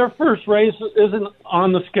excited. Their first race isn't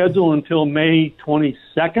on the schedule until May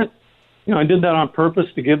 22nd. I did that on purpose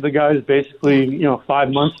to give the guys basically,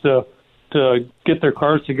 5 months to get their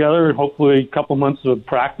cars together and hopefully a couple months of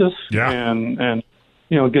practice and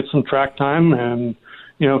get some track time and,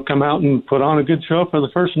 come out and put on a good show for the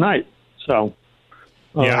first night. So,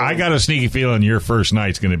 I got a sneaky feeling your first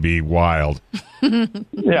night's going to be wild.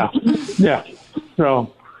 Yeah.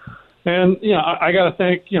 So, and, I got to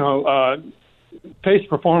thank, Pace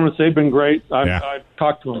Performance. They've been great. I've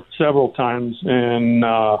talked to them several times and,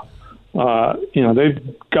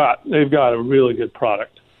 they've got a really good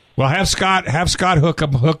product. Well, have Scott hook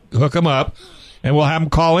them up, and we'll have him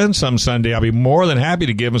call in some Sunday. I'll be more than happy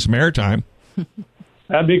to give him some airtime.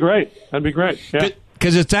 That'd be great. Yeah.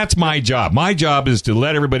 because that's my job. My job is to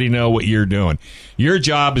let everybody know what you're doing. Your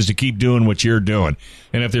job is to keep doing what you're doing.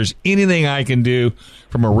 And if there's anything I can do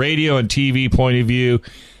from a radio and TV point of view,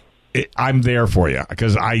 I'm there for you,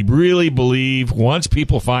 because I really believe once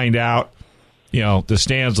people find out, the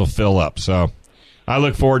stands will fill up. So I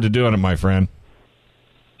look forward to doing it, my friend.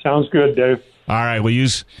 Sounds good, Dave. All right. Why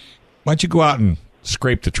don't you go out and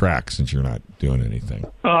scrape the track since you're not doing anything?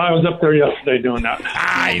 I was up there yesterday doing that.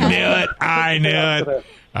 I knew it.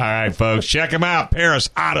 All right, folks. Check them out.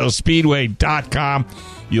 ParisAutoSpeedway.com.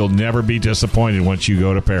 You'll never be disappointed once you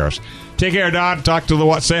go to Paris. Take care, Don.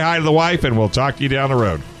 Say hi to the wife, and we'll talk to you down the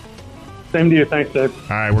road. Same to you. Thanks, Dave.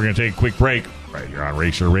 All right, we're going to take a quick break right here on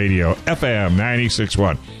Racer Radio, FM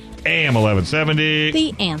 96.1, AM 1170.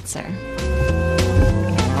 The Answer.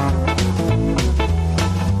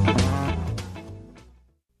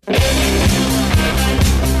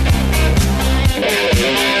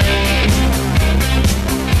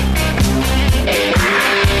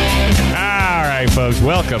 All right, folks,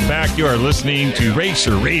 welcome back. You are listening to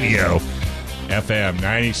Racer Radio, FM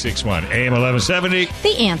 96.1, AM 1170.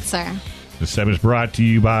 The Answer. The segment is brought to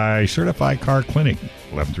you by Certified Car Clinic,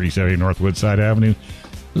 11370 North Woodside Avenue,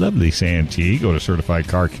 lovely Santee. Go to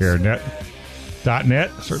CertifiedCarCare.net,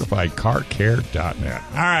 CertifiedCarCare.net.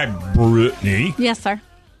 All right, Brittany. Yes, sir.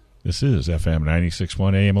 This is FM 96.1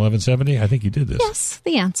 AM 1170. I think you did this. Yes,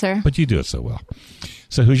 The Answer. But you do it so well.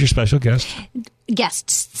 So who's your special guest?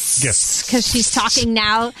 Guests. Guests. Because she's talking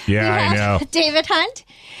now. Yeah, I know. David Hunt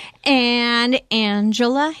and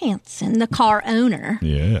Angela Hansen, the car owner.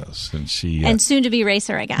 Yes. And she... and soon-to-be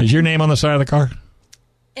racer again. Is your name on the side of the car?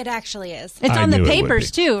 It actually is. It's I on the knew it would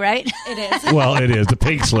papers, be. too, right? It is. Well, it is. The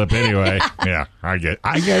pink slip anyway. Yeah, I get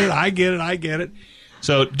it.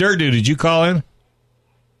 So, Dirt Dude, did you call in?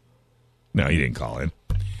 No, he didn't call in.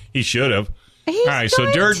 He should have. He's All right, so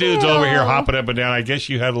going Dirt Dude's to. over here hopping up and down. I guess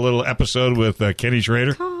you had a little episode with Kenny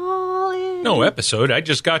Schrader. Call in. No episode. I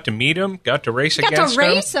just got to meet him, got to race Got against to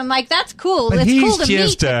race him. Like, that's cool. But It's he's cool to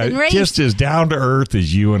just, meet and race. just as down to earth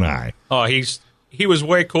as you and I. him. Oh, he was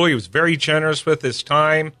way cool. He was very generous with his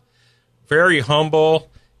time, very humble,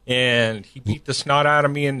 and he beat the snot out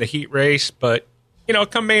of me in the heat race. But,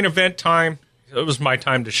 come main event time, it was my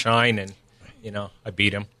time to shine, and, I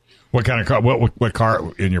beat him. What kind of car? What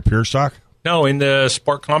car in your pure stock? No, in the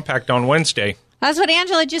Sport Compact on Wednesday. That's what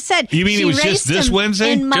Angela just said. You mean She it was just raced this him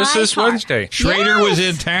Wednesday? in my Just this car. Wednesday. Schrader was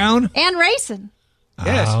in town? And racing.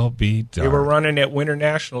 Yes. I'll be darned. They were running at Winter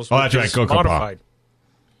Nationals. Oh, that's which right, is Cocoa Pop. modified.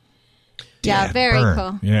 Yeah, very Burn.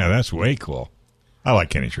 cool. Yeah, that's way cool. I like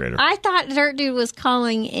Kenny Schrader. I thought Dirt Dude was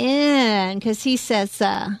calling in because he says,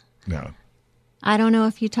 No. I don't know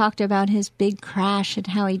if you talked about his big crash and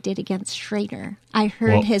how he did against Schrader. I heard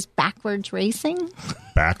Well- his backwards racing.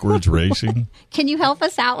 Backwards racing? Can you help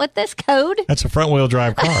us out with this code? That's a front-wheel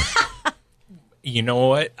drive car. You know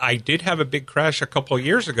what? I did have a big crash a couple of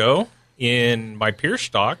years ago in my Pierce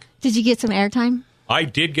stock. Did you get some airtime? I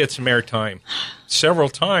did get some airtime several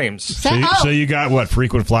times. So you got, what,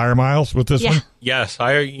 frequent flyer miles with this Yeah. one? Yes,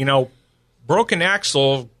 I broken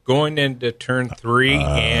axle going into turn 3,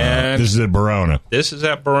 and This is at Verona. this is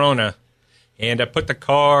at Verona. And I put the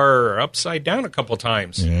car upside down a couple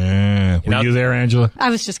times. Yeah. Were know- you there, Angela? I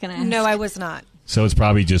was just going to ask. No, I was not. So it's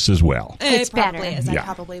probably just as well. It's It probably better. is. Yeah. I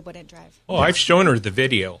probably wouldn't drive. Well, I've shown her the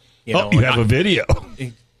video. You Oh, you have a video.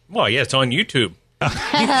 Well, yeah, it's on YouTube. Well,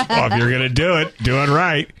 if you're going to do it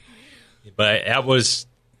right. But that was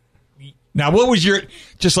Now, what was your,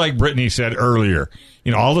 just like Brittany said earlier,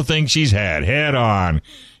 all the things she's had, head on,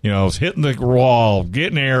 hitting the wall,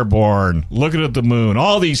 getting airborne, looking at the moon,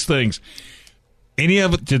 all these things. Any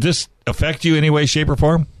of it, did this affect you in any way, shape, or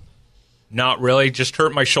form? not really, just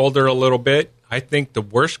hurt my shoulder a little bit. I think the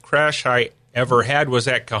worst crash I ever had was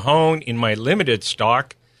at Cajon in my limited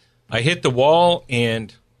stock. I hit the wall,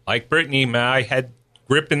 and like Brittany, I had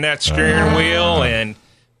grip in that steering wheel and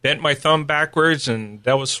bent my thumb backwards, and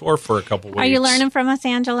that was sore for a couple weeks. Are you learning from us,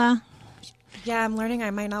 Angela? Yeah, I'm learning.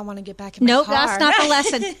 I might not want to get back in my Nope, car. that's not the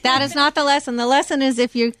lesson. That is not the lesson. The lesson is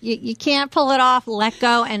if you can't pull it off, let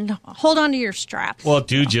go and hold on to your straps. Well,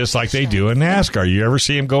 do just like they do in NASCAR. You ever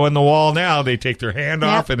see them go in the wall now? They take their hand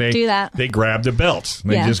off and they do that. They grab the belts.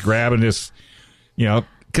 They Yes. just grab and just,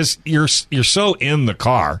 because you're so in the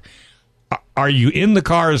car. Are you in the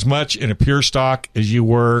car as much in a pure stock as you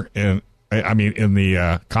were in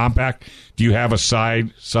the compact? Do you have a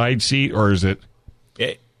side seat, or is it?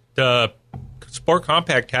 The Sport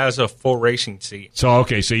Compact has a full racing seat. So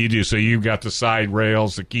okay, so you do. So you've got the side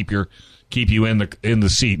rails that keep you in the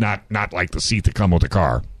seat, not like the seat that come with the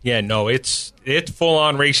car. Yeah, no, it's full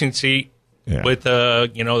on racing seat Yeah. with the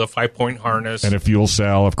 5-point harness. And a fuel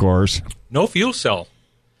cell, of course. No fuel cell.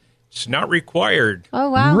 It's not required. Oh,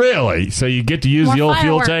 wow. Really? So you get to use More the old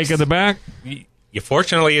fuel fireworks. tank in the back?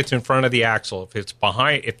 Fortunately, it's in front of the axle. If it's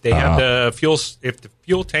behind, if they have the fuel, if the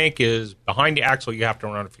fuel tank is behind the axle, you have to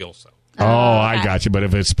run a fuel cell. Oh, I got you. But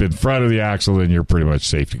if it's in front of the axle, then you're pretty much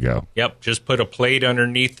safe to go. Yep, just put a plate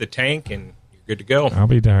underneath the tank and you're good to go. I'll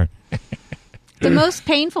be darned. The most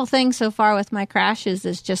painful thing so far with my crashes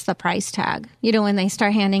is just the price tag. You know, when they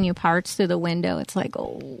start handing you parts through the window, it's like,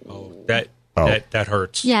 That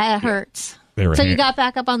hurts. Yeah, it hurts. They were So you hand- got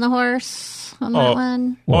back up on the horse on that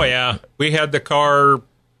one? Oh, yeah. We had the car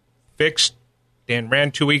fixed and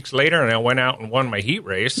ran 2 weeks later, and I went out and won my heat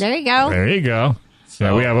race. There you go. There you go.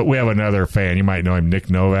 Yeah, we have another fan. You might know him, Nick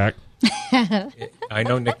Novak. I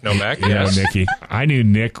know Nick Novak, You know yes. Nicky. I knew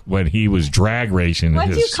Nick when he was drag racing. What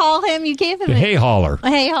did you call him? You gave him The hay hauler. a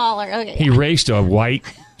hay hauler. Okay. He raced a white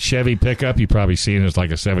Chevy pickup. You probably seen it as like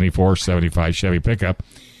a 74, 75 Chevy pickup.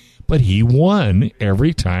 But he won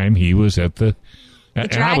every time he was at the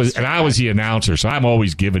and I was the announcer, so I'm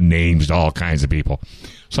always giving names to all kinds of people.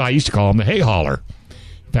 So I used to call him the hay hauler.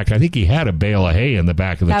 In fact, I think he had a bale of hay in the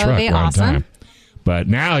back of the That would truck be one awesome. time. But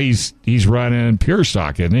now he's running pure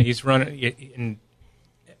stock, isn't he? He's running.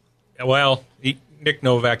 Nick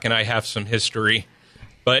Novak and I have some history,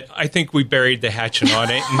 but I think we buried the hatchet on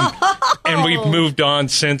it, and we've moved on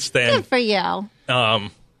since then. Good for you.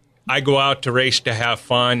 I go out to race to have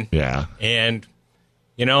fun. Yeah. And,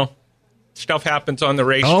 stuff happens on the Oh,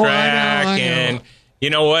 racetrack. I know. And you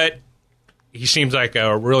know what? He seems like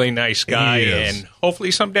a really nice guy, He is. and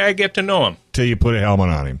hopefully someday I get to know him. Till you put a helmet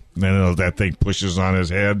on him. Then that thing pushes on his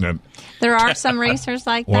head. And There are some racers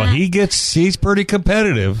like well, that. he's pretty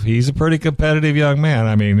competitive. He's a pretty competitive young man.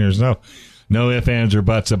 I mean, there's no ifs, ands, or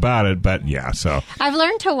buts about it. But, yeah, so. I've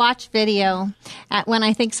learned to watch video when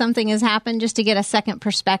I think something has happened just to get a second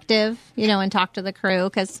perspective, and talk to the crew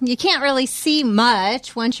because you can't really see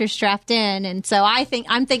much once you're strapped in. And so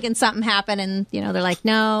I'm thinking something happened and, they're like,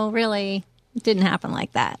 no, really, it didn't happen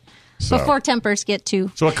like that. So- Before tempers get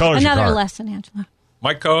to So what color's your another car? lesson, Angela.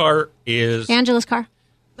 My car is... Angela's car.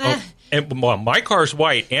 my car's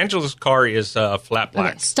white. Angela's car is flat black.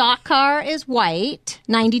 Okay. Stock car is white,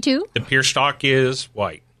 92, The pure stock is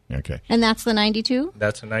white. Okay. and that's the 92.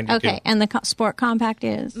 That's a 92. Okay, and the sport compact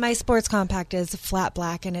is. My sports compact is flat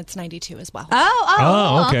black, and it's 92 as well.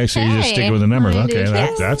 Oh, okay. So you just stick with the numbers. Okay,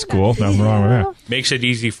 that's cool. Nothing wrong with that. Makes it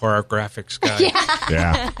easy for our graphics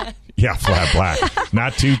guy. Yeah, flat black.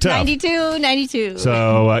 Not too tough. 92.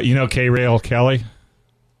 So, K-Rail Kelly?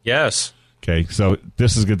 Yes. Okay, so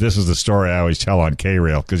this is good. This is the story I always tell on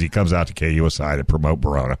K-Rail because he comes out to KUSI to promote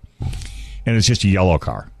Verona. And it's just a yellow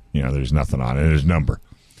car. There's nothing on it. There's number.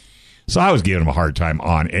 So I was giving him a hard time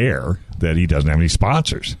on air that he doesn't have any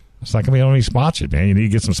sponsors. It's like, we don't have any sponsors, man. You need to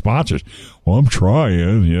get some sponsors. Well, I'm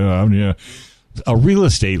trying. Yeah. A real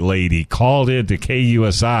estate lady called in to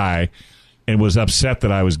KUSI and was upset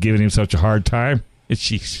that I was giving him such a hard time. And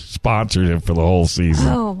she sponsored him for the whole season.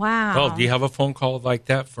 Oh, wow. Well, do you have a phone call like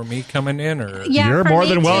that for me coming in? Or Yeah, You're for more me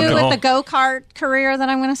than too, welcome. with the go-kart career that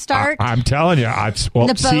I'm going to start. I'm telling you.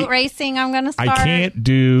 The boat racing I'm going to start. I can't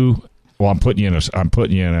do. Well, I'm putting you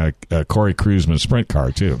in a Corey Kruseman sprint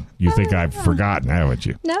car too. You think I've forgotten, haven't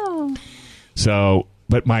you? No. So,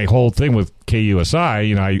 but my whole thing with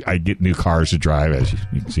KUSI, I get new cars to drive, as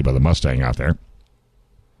you can see by the Mustang out there.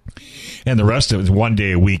 And the rest of it is one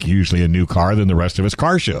day a week, usually a new car. Then the rest of it's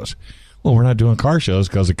car shows. Well, we're not doing car shows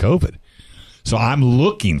because of COVID. So I'm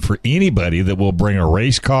looking for anybody that will bring a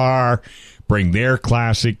race car, bring their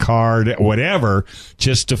classic car, whatever,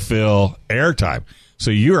 just to fill airtime.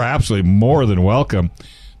 So you're absolutely more than welcome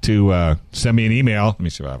to send me an email. Let me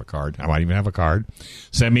see if I have a card. I might even have a card.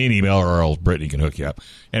 Send me an email, or else Brittany can hook you up.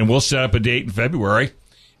 And we'll set up a date in February.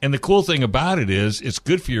 And the cool thing about it is it's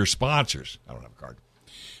good for your sponsors. I don't have a card.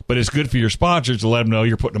 But it's good for your sponsors to let them know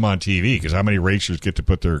you're putting them on TV, because how many racers get to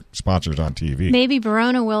put their sponsors on TV? Maybe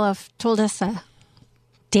Verona will have told us a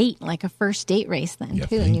date, like a first date race then, You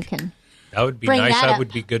too. And you think? can that would be bring nice. that That up.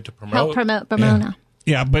 would be good to help promote. promote Verona.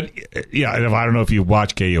 Yeah, but I don't know if you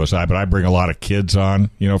watch KUSI, but I bring a lot of kids on,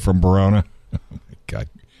 from Verona. Oh my God,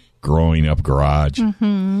 growing up garage.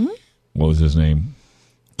 Mm-hmm. What was his name?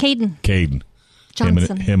 Caden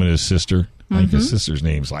Johnson. Him and his sister. I think his sister's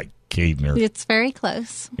name's like Caden. Or, It's very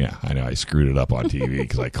close. yeah, I know. I screwed it up on TV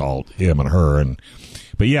because I called him and her.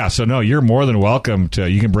 But yeah, so no, you're more than welcome to.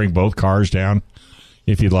 You can bring both cars down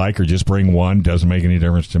if you'd like, or just bring one. Doesn't make any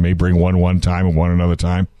difference to me. Bring one time and one another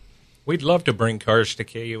time. We'd love to bring cars to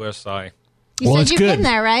KUSI. You Well, said it's you've good. been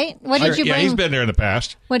there, right? What did you Yeah, bring? he's been there in the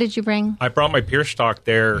past. What did you bring? I brought my pure stock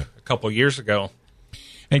there a couple years ago.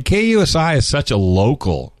 And KUSI is such a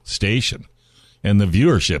local station. and the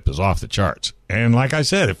viewership is off the charts. And like I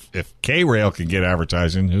said, if K-Rail can get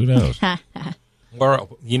advertising, who knows?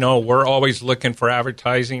 We're always looking for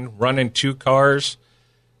advertising, running 2 cars.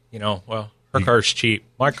 Her car's cheap.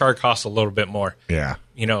 My car costs a little bit more. Yeah.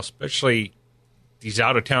 Especially these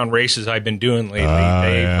out-of-town races I've been doing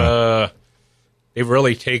lately. They've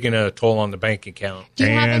really taken a toll on the bank account. Do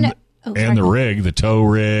you have the rig, the tow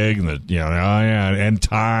rig, and and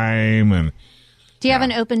time. And do you have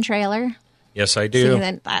an open trailer? Yes, I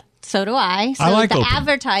do. So do I. So I like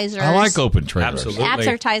advertisers. I like open trailers. Absolutely.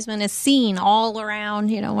 Advertisement is seen all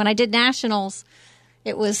around. When I did nationals,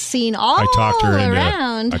 it was seen all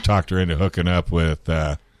around. I talked her into hooking up with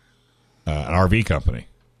an RV company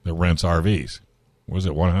that rents RVs. Was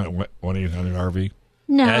it 1-800-RV?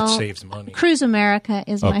 No. That saves money. Cruise America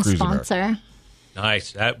is my Cruise sponsor. America.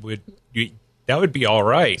 Nice. That would be all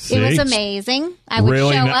right. See? It was amazing. I would show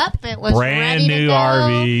up. It was brand ready new to go.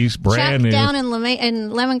 RVs, brand new. down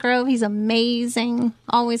in Lemon Grove. He's amazing.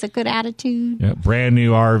 Always a good attitude. Yeah, brand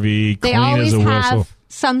new RV, They clean always as a have whistle.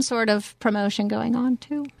 some sort of promotion going on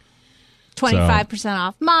too. 25%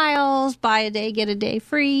 off miles. Buy a day, get a day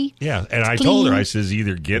free. Yeah, and I clean. told her, I said,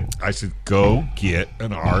 go get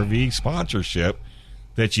an RV sponsorship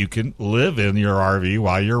that you can live in your RV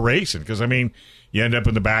while you're racing. Because, you end up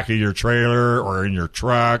in the back of your trailer or in your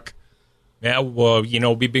truck. Yeah, well,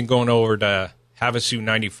 we've been going over to Havasu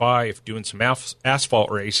 95 doing some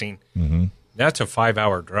asphalt racing. Mm-hmm. That's a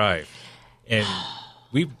 5-hour drive. And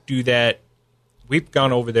we do that. We've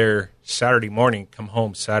gone over there Saturday morning, come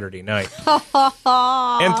home Saturday night,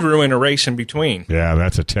 and threw in a race in between. Yeah,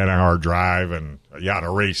 that's a 10-hour drive and a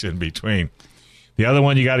race in between. The other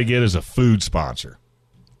one you got to get is a food sponsor.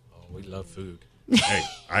 Oh, we love food. Hey,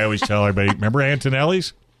 I always tell everybody, remember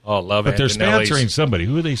Antonelli's? Oh, love it. But they're sponsoring somebody.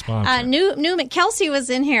 Who are they sponsoring? New Kelsey was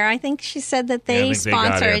in here. I think she said that they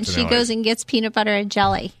sponsor, and she goes and gets peanut butter and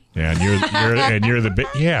jelly. Yeah, and you're the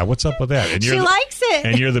yeah. What's up with that? And she likes it,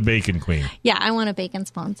 and you're the bacon queen. Yeah, I want a bacon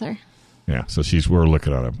sponsor. Yeah, so we're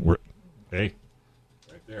looking at him. Hey,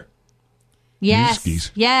 right there.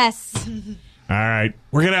 Yes, yes. All right,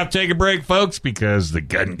 we're gonna have to take a break, folks, because the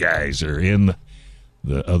gun guys are in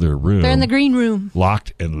the other room. They're in the green room,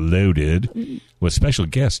 locked and loaded, with special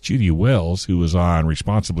guest Judy Wells, who was on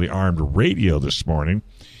Responsibly Armed Radio this morning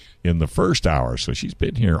in the first hour. So she's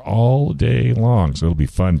been here all day long. So it'll be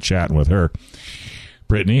fun chatting with her.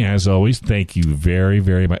 Brittany, as always, thank you very,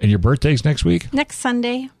 very much. And your birthday's next week? Next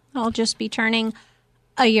Sunday. I'll just be turning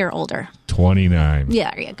a year older. 29.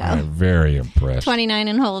 Yeah, there you go. I'm very impressed. 29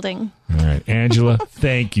 and holding. All right. Angela,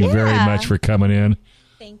 thank you very much for coming in.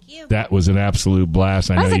 Thank you. That was an absolute blast.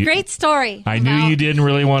 That was a great story. I knew you didn't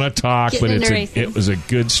really want to talk, but it was a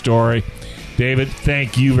good story. David,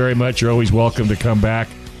 thank you very much. You're always welcome to come back.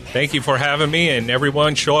 Thank you for having me, and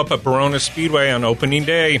everyone show up at Verona Speedway on opening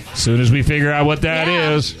day. As soon as we figure out what that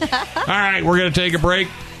is. All right, we're going to take a break.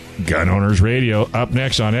 Gun Owners Radio up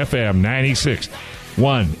next on FM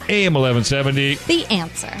 96.1 AM 1170. The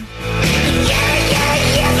Answer.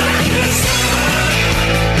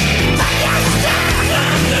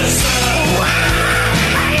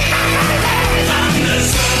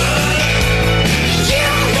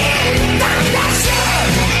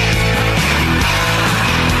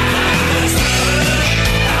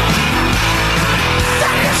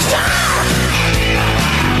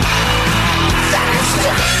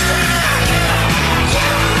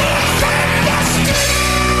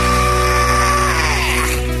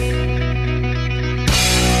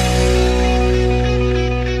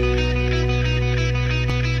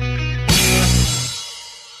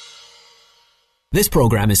 This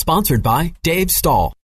program is sponsored by Dave Stahl.